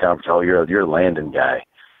goes to the conference, oh, you're a Landon guy.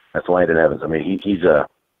 That's Landon Evans. I mean, he's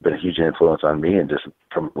been a huge influence on me, and just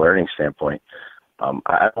from a learning standpoint, I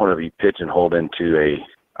don't want to be pigeonholed into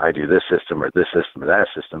I do this system or this system or that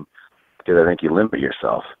system, because I think you limit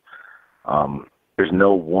yourself. There's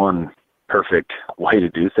no one perfect way to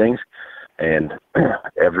do things, and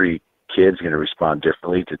every kid's going to respond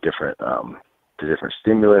differently to different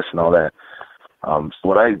stimulus and all that. So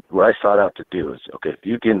what I sought out to do is, okay, if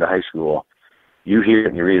you get into high school, you hear it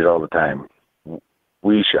and you read it all the time.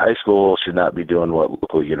 High school should not be doing what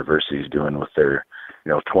local universities doing with their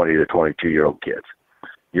 20 to 22-year-old kids.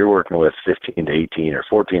 You're working with 15 to 18 or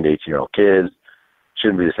 14 to 18-year-old kids.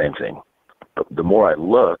 shouldn't be the same thing. But the more I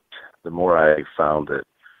looked, the more I found that,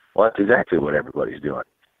 well, that's exactly what everybody's doing.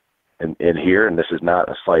 And here, and this is not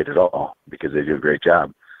a slight at all, because they do a great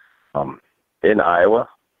job. In Iowa,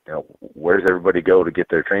 where does everybody go to get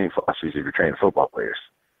their training philosophies if you're training football players?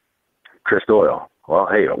 Chris Doyle. Well,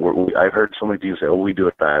 hey, I've heard so many people say, we do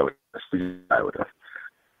it in Iowa.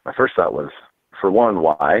 My first thought was, for one,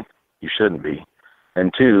 why? You shouldn't be.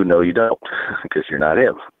 And two, no, you don't, because you're not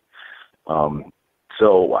him.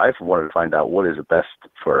 So I wanted to find out what is the best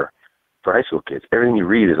for high school kids. Everything you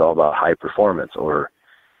read is all about high performance or,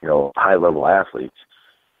 high-level athletes.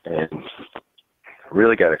 And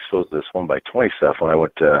really got exposed to this 1x20 stuff when I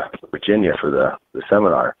went to Virginia for the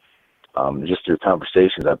seminar. Just through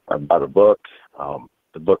conversations, I bought a book.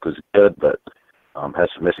 The book was good, but has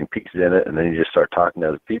some missing pieces in it, and then you just start talking to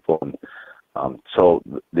other people. And so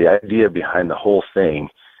the idea behind the whole thing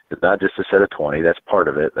is not just a set of 20. That's part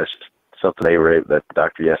of it. That's just something that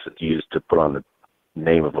Dr. Yes used to put on the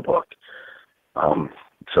name of the book.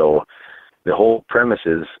 So the whole premise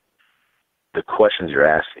is the questions you're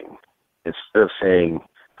asking. Instead of saying,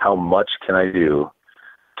 how much can I do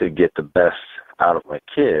to get the best out of my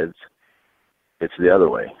kids, it's the other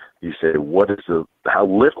way. You say, how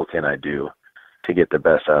little can I do to get the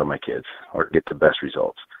best out of my kids or get the best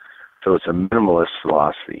results? So it's a minimalist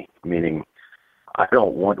philosophy, meaning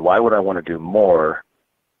why would I want to do more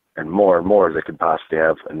and more that could possibly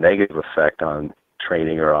have a negative effect on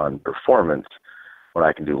training or on performance when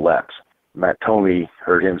I can do less? Matt Tomey,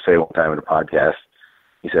 heard him say one time in a podcast,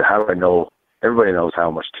 he said, how do I know? Everybody knows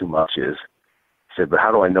how much too much is. He said, but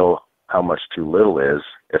how do I know how much too little is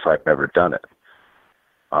if I've never done it?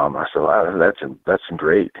 I said, wow, that's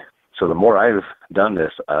great. So the more I've done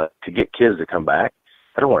this, to get kids to come back,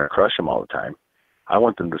 I don't want to crush them all the time. I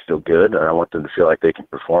want them to feel good, and I want them to feel like they can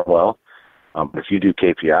perform well. If you do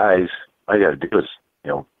KPIs, all you got to do is,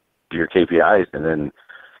 do your KPIs and then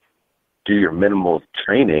do your minimal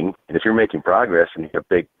training. And if you're making progress and you have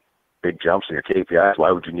big jumps in your KPIs,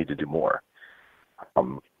 why would you need to do more?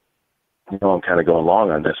 I'm kind of going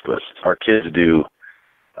long on this, but our kids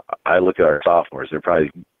I look at our sophomores, they're probably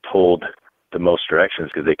pulled the most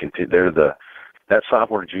directions because that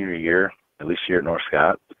sophomore to junior year, at least here at North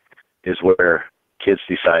Scott, is where kids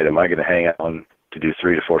decide, am I going to hang on to do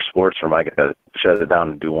 3 to 4 sports, or am I going to shut it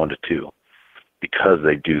down and do 1 to 2? Because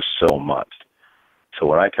they do so much. So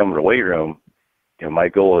when I come to the weight room, my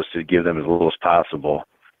goal is to give them as little as possible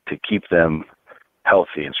to keep them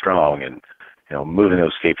healthy and strong and, moving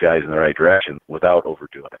those KPIs in the right direction without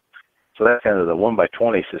overdoing it. So that's kind of the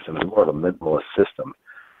 1x20 system is more of a minimalist system.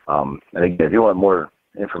 And again, if you want more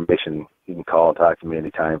information, you can call and talk to me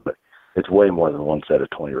anytime, but it's way more than one set of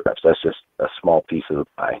 20 reps. That's just a small piece of the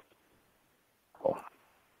pie. Cool.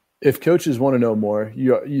 If coaches want to know more,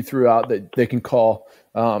 you threw out that they can call,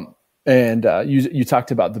 and you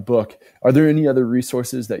talked about the book. Are there any other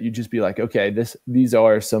resources that you just be like, okay, these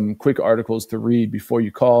are some quick articles to read before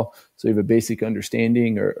you call, so you have a basic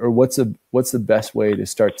understanding, or what's the best way to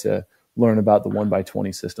start to learn about the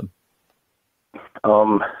 1x20 system?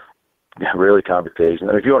 Really conversation.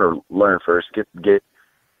 I mean, if you want to learn first, get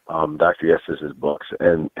Dr. Yes's books,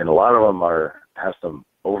 and a lot of them have some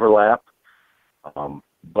overlap.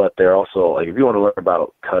 But they're also, like, if you want to learn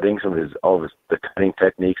about cutting, all of the cutting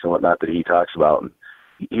techniques and whatnot that he talks about, and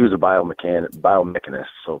he was a biomechanist,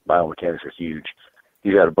 so biomechanics are huge.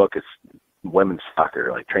 He's got a book, it's women's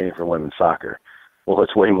soccer, like training for women's soccer. Well,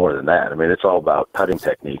 it's way more than that. I mean, it's all about cutting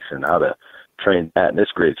techniques and how to train that, and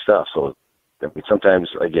it's great stuff. So, I mean, sometimes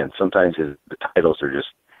the titles are just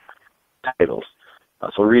titles.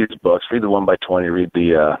 So read his books, read the 1x20, read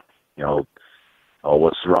the,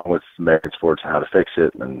 what's wrong with American sports and how to fix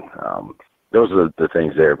it. And those are the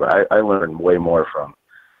things there. But I learned way more from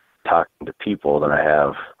talking to people than I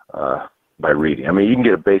have by reading. I mean, you can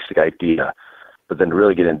get a basic idea, but then to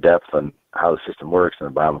really get in depth on how the system works and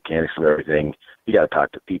the biomechanics and everything, you got to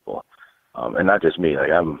talk to people. And not just me.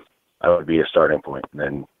 Like, I would be a starting point, and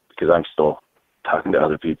then because I'm still talking to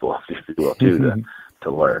other people, if you will, too,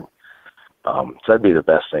 to learn. So that'd be the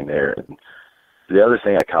best thing there. And the other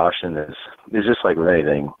thing I caution is just like with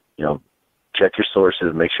anything, check your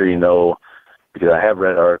sources, make sure you know, because I have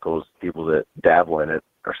read articles, people that dabble in it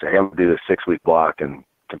or say, hey, I'm going to do this 6-week block and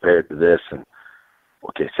compare it to this. And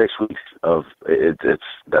okay, 6 weeks of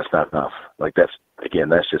that's not enough. Like that's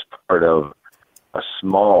just part of a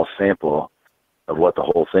small sample of what the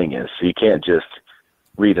whole thing is. So you can't just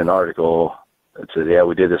read an article that says, yeah,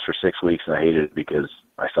 we did this for 6 weeks and I hated it because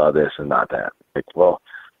I saw this and not that. Like, well,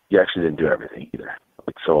 you actually didn't do everything either.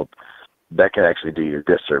 Like, so that can actually do you a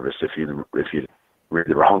disservice if you read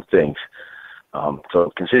the wrong things.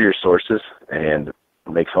 So consider your sources, and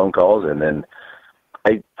make phone calls. And then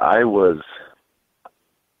I would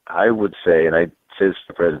say, and I say this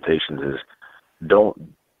to presentations, is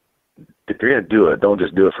if you're going to do it, don't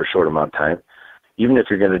just do it for a short amount of time. Even if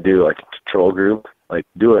you're going to do like a control group, like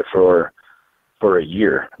do it for a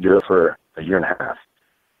year, do it for a year and a half.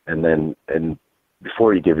 And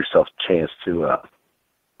before you give yourself a chance to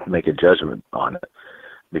make a judgment on it.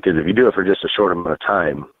 Because if you do it for just a short amount of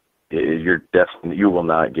time, you will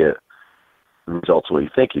not get the results what you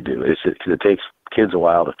think you do. Because it takes kids a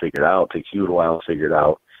while to figure it out. It takes you a while to figure it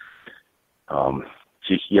out. So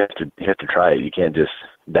you have to try it. You can't just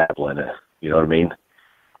dabble in it. You know what I mean?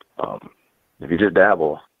 If you just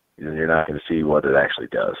dabble, then you're not going to see what it actually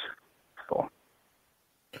does. So.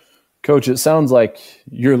 Coach, it sounds like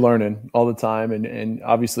you're learning all the time, and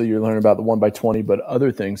obviously you're learning about the 1x20, but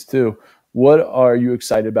other things too. What are you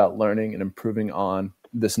excited about learning and improving on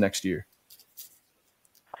this next year?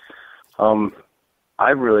 I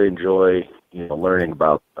really enjoy, learning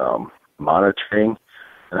about monitoring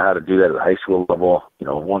and how to do that at the high school level.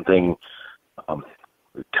 One thing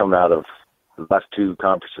coming out of the last 2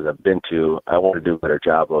 conferences I've been to, I want to do a better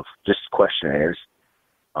job of just questionnaires.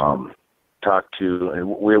 And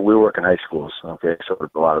we work in high schools, okay, so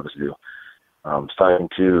a lot of us do. I was talking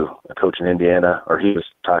to a coach in Indiana, or he was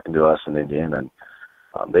talking to us in Indiana,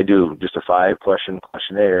 and they do just a 5-question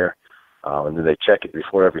questionnaire, and then they check it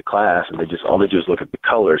before every class, and all they do is look at the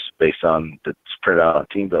colors based on that's printed out on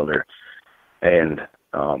Team Builder. And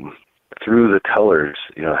through the colors,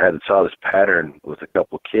 I saw this pattern with a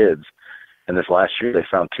couple of kids, and this last year they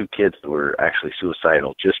found 2 kids that were actually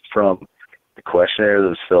suicidal just from the questionnaire that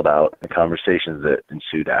was filled out and the conversations that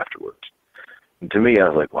ensued afterwards. And to me, I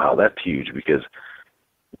was like, wow, that's huge, because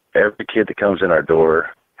every kid that comes in our door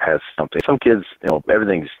has something. Some kids,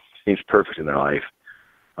 everything seems perfect in their life,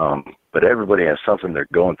 but everybody has something they're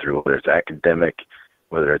going through, whether it's academic,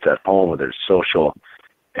 whether it's at home, whether it's social.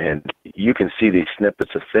 And you can see these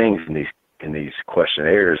snippets of things in these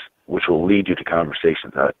questionnaires, which will lead you to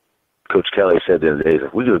conversations. Coach Kelly said the other day,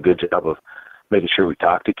 if we do a good job of making sure we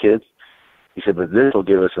talk to kids, he said, but this will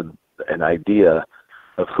give us an idea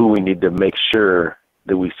of who we need to make sure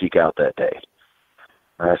that we seek out that day.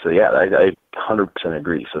 And I said, yeah, I 100%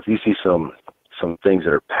 agree. So if you see some things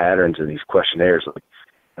that are patterns in these questionnaires, like,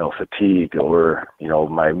 fatigue, or,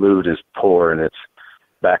 my mood is poor and it's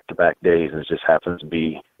back-to-back days and it just happens to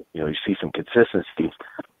be, you see some consistency,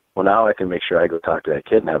 well, now I can make sure I go talk to that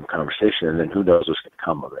kid and have a conversation, and then who knows what's going to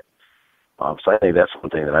come of it. So I think that's one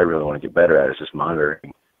thing that I really want to get better at, is just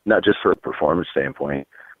monitoring, not just for a performance standpoint,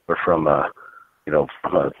 but from a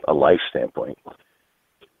life standpoint.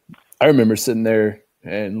 I remember sitting there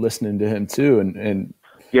and listening to him too, and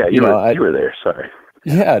yeah, you were there. Sorry.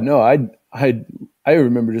 Yeah, no, I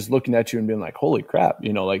remember just looking at you and being like, holy crap,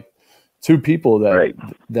 like 2 people that right.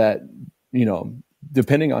 that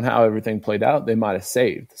depending on how everything played out, they might have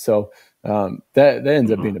saved. So that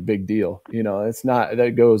ends up being a big deal. It's not,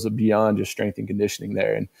 that goes beyond just strength and conditioning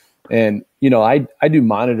there. And I do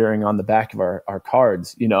monitoring on the back of our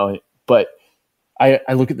cards, but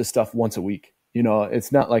I look at this stuff once a week.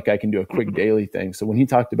 It's not like I can do a quick daily thing. So when he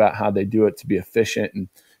talked about how they do it to be efficient, and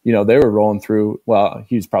they were rolling through, well,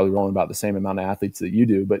 he was probably rolling about the same amount of athletes that you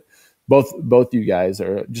do, but both you guys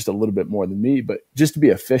are just a little bit more than me. But just to be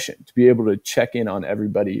efficient, to be able to check in on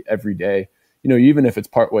everybody every day, even if it's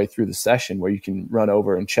partway through the session where you can run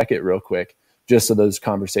over and check it real quick, just so those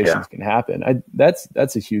conversations can happen.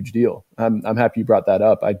 That's a huge deal. I'm happy you brought that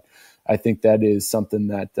up. I think that is something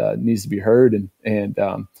that needs to be heard, and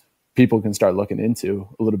people can start looking into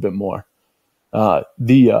a little bit more.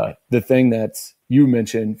 The thing that you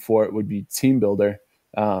mentioned for it would be Team Builder.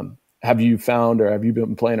 Have you found, or have you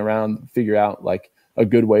been playing around, figure out like a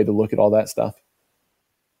good way to look at all that stuff?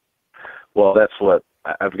 Well, that's what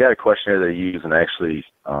I've got, a questionnaire that I use, and actually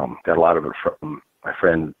got a lot of it from my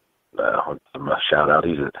friend. A shout out.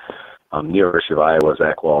 He's at the University of Iowa,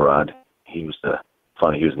 Zach Walrod. He was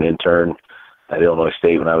he was an intern at Illinois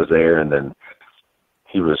State when I was there, and then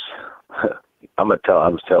he was. I was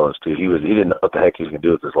telling us too. He didn't know what the heck he was going to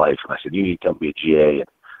do with his life, and I said, "You need to come be a GA."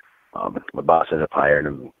 And my boss ended up hiring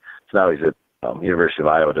him. So now he's at University of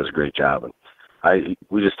Iowa, does a great job. And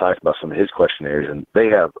we just talked about some of his questionnaires, and they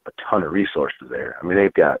have a ton of resources there. I mean,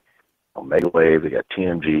 they've got Megawave, they got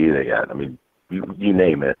TMG, they got, you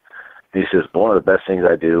name it. And he says, one of the best things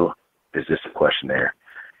I do is just a questionnaire.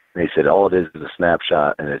 And he said, all it is a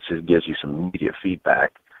snapshot, and it just gives you some immediate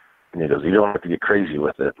feedback. And he goes, you don't have to get crazy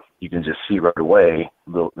with it. You can just see right away,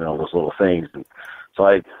 those little things. And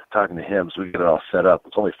so talking to him, so we get it all set up.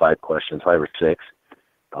 It's only 5 questions, 5 or 6.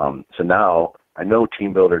 So now I know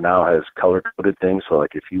Team Builder now has color-coded things. So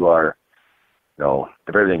like if you are,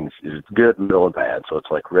 if everything is good, middle, and bad. So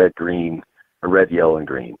it's like red, green, or red, yellow, and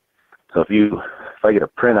green. So if I get a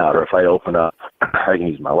printout, or if I open up, I can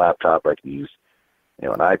use my laptop, I can use,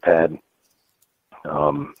 an iPad.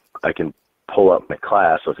 I can pull up my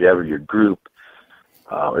class. So if you have your group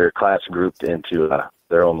or your class grouped into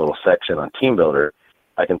their own little section on Team Builder,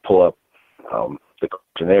 I can pull up the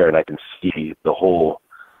questionnaire, and I can see the whole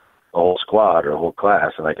squad or the whole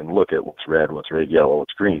class, and I can look at what's red, yellow,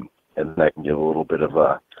 what's green, and then I can give a little bit of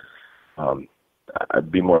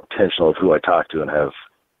I'd be more intentional of who I talk to and have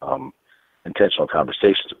intentional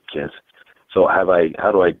conversations with kids. So how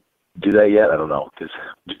do I do that yet? I don't know, because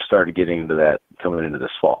just started getting into that coming into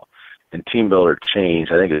this fall. And Team Builder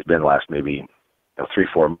changed. I think it's been the last maybe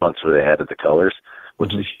 3-4 months where they added the colors,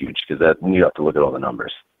 which is huge, because that you have to look at all the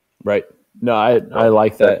numbers. Right. No, I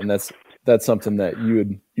like that, and that's something that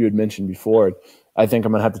you had mentioned before. I think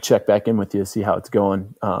I'm gonna have to check back in with you to see how it's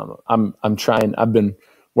going. I'm trying. I've been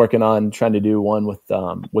working on trying to do one with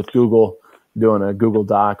Google, doing a Google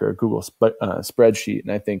Doc or a Google spreadsheet,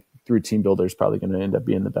 and I think through Team Builder is probably going to end up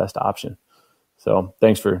being the best option. So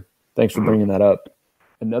thanks for bringing that up.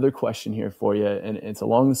 Another question here for you, and it's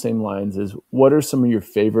along the same lines, is what are some of your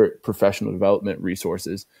favorite professional development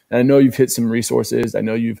resources? And I know you've hit some resources. I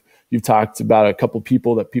know you've talked about a couple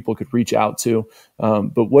people that people could reach out to.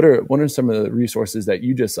 But what are some of the resources that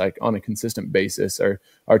you just like on a consistent basis are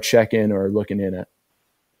checking or looking in at?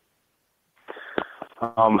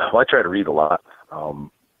 Well, I try to read a lot.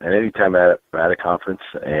 And anytime I'm at a conference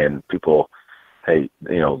and people, hey,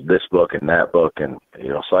 this book and that book, and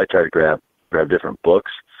so I try to grab different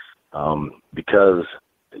books, because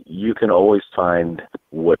you can always find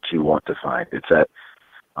what you want to find. It's that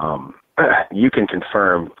you can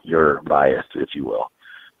confirm your bias, if you will,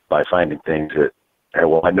 by finding things that, hey,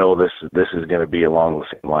 well, I know this is going to be along the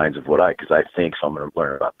same lines of because I think so I'm going to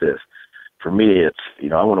learn about this. For me, it's,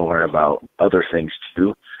 I want to learn about other things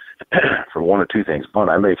too. For one or two things. One,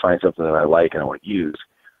 I may find something that I like and I want to use,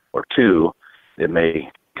 or two, it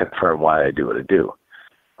may confirm why I do what I do.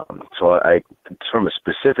 So from a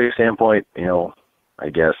specific standpoint, I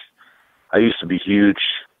guess I used to be huge,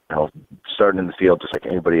 starting in the field just like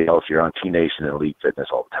anybody else. You're on T Nation and Elite Fitness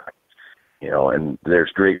all the time, and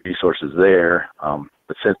there's great resources there.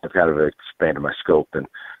 But since I've kind of expanded my scope, and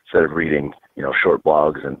instead of reading, short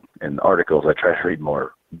blogs and articles, I try to read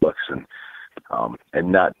more books and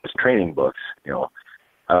not just training books.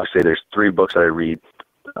 I would say there's 3 books that I read.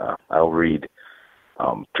 I'll read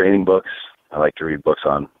training books. I like to read books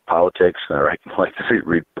on politics, and I like to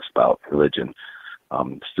read books about religion,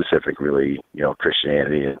 specific really,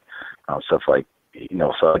 Christianity and stuff like,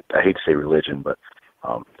 so I hate to say religion, but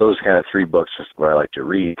those kind of 3 books is where I like to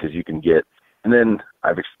read, because you can get, and then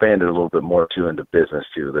I've expanded a little bit more too into business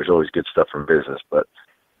too. There's always good stuff from business, but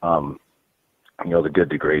the good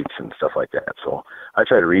degrees and stuff like that. So I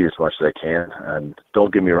try to read as much as I can. And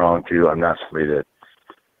don't get me wrong too, I'm not somebody that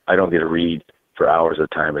I don't get to read for hours at a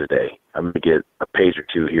time in a day. I'm going to get a page or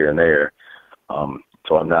 2 here and there.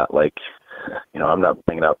 So I'm not like, I'm not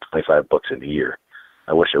bringing out 25 books in a year.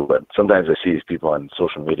 I wish I would. Sometimes I see these people on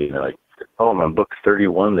social media and they're like, oh, I'm on book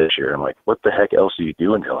 31 this year. I'm like, what the heck else do you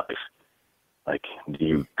do in your life? Like, do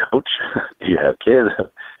you coach? Do you have kids?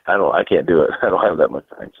 I can't do it. I don't have that much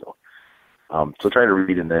time. So trying to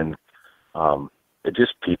read, and then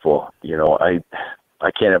just people, I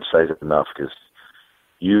can't emphasize it enough, because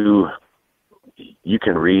you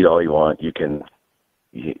can read all you want, you can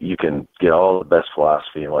get all the best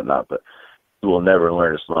philosophy and whatnot, but you will never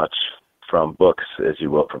learn as much from books as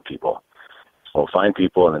you will from people. So find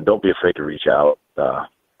people, and then don't be afraid to reach out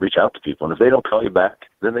to people. And if they don't call you back,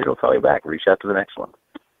 then they don't call you back. Reach out to the next one.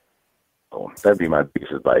 So that'd be my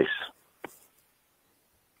biggest advice.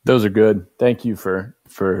 Those are good. Thank you for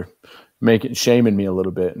shaming me a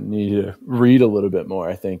little bit, and need to read a little bit more,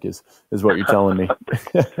 I think is what you're telling me.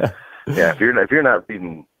 Yeah. If you're not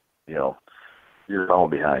reading, you're falling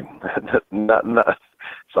behind.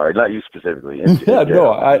 Sorry, not you specifically. Yeah,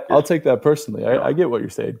 no, I'll take that personally. I get what you're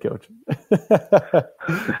saying, Coach.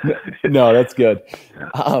 No, that's good.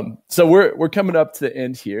 So we're coming up to the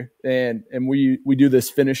end here, and we do this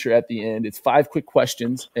finisher at the end. It's 5 quick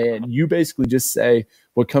questions, and you basically just say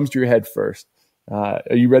what comes to your head first. Are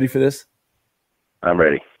you ready for this? I'm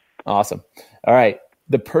ready. Awesome. All right.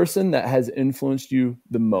 The person that has influenced you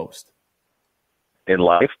the most in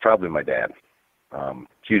life, probably my dad.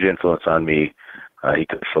 Huge influence on me. He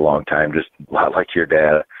coached for a long time, just a lot like your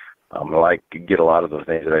dad. I get a lot of the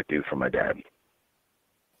things that I do from my dad.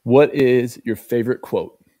 What is your favorite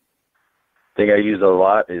quote? The thing I use a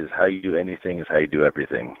lot is, how you do anything is how you do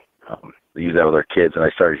everything. We use that with our kids, and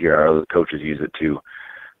I started hearing our other coaches use it too.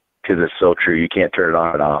 because it's so true. You can't turn it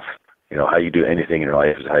on and off. How you do anything in your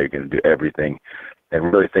life is how you're going to do everything.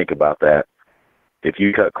 And really think about that. If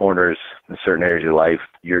you cut corners in certain areas of your life,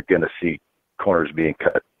 you're going to see corners being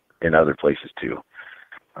cut in other places too.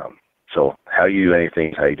 So how you do anything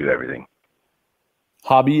is how you do everything.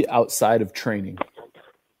 Hobby outside of training?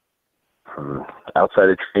 Outside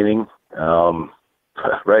of training,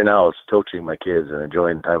 right now it's coaching my kids and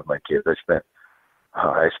enjoying time with my kids. I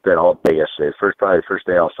spent all day yesterday. Probably the first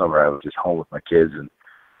day all summer, I was just home with my kids, and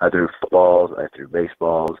I threw footballs, I threw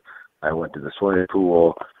baseballs, I went to the swimming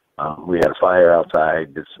pool. We had a fire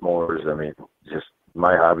outside, did s'mores. I mean, just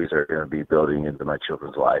my hobbies are going to be building into my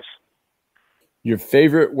children's lives. Your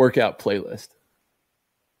favorite workout playlist?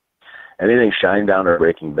 Anything Shinedown or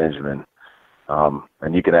Breaking Benjamin.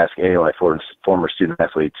 And you can ask any of my former student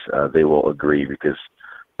athletes, they will agree, because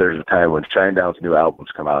there's a time when Shinedown's new albums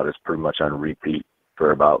come out, it's pretty much on repeat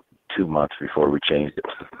for about 2 months before we changed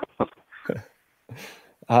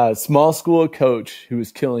it. Small school coach who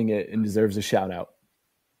is killing it and deserves a shout out.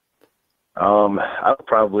 I would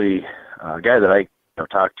probably, a guy that I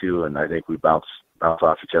talk to, and I think we bounce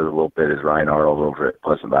off each other a little bit, is Ryan Arnold over at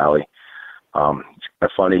Pleasant Valley. It's kind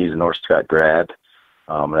of funny. He's a North Scott grad.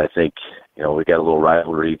 And I think, we got a little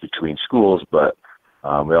rivalry between schools, but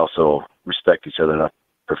we also respect each other enough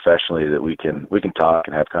professionally that we can talk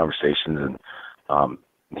and have conversations. And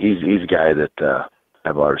he's a guy that I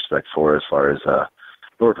have a lot of respect for as far as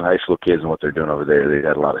working high school kids and what they're doing over there. They've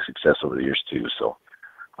had a lot of success over the years too. So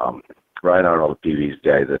Ryan Arnold, the PV's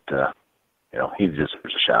guy that, he deserves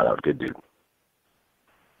a shout out. Good dude.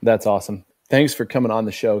 That's awesome. Thanks for coming on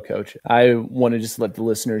the show, Coach. I want to just let the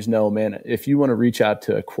listeners know, man, if you want to reach out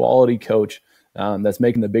to a quality coach that's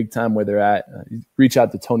making the big time where they're at, reach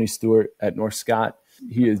out to Tony Stewart at North Scott.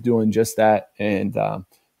 He is doing just that, and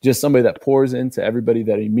just somebody that pours into everybody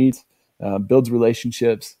that he meets, builds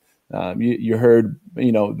relationships. You heard,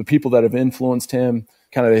 the people that have influenced him,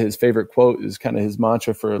 kind of his favorite quote is kind of his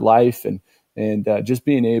mantra for life, and just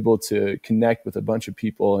being able to connect with a bunch of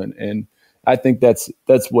people. And I think that's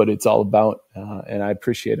what it's all about. And I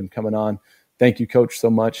appreciate him coming on. Thank you, Coach, so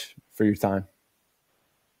much for your time.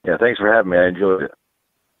 Yeah, thanks for having me. I enjoyed it.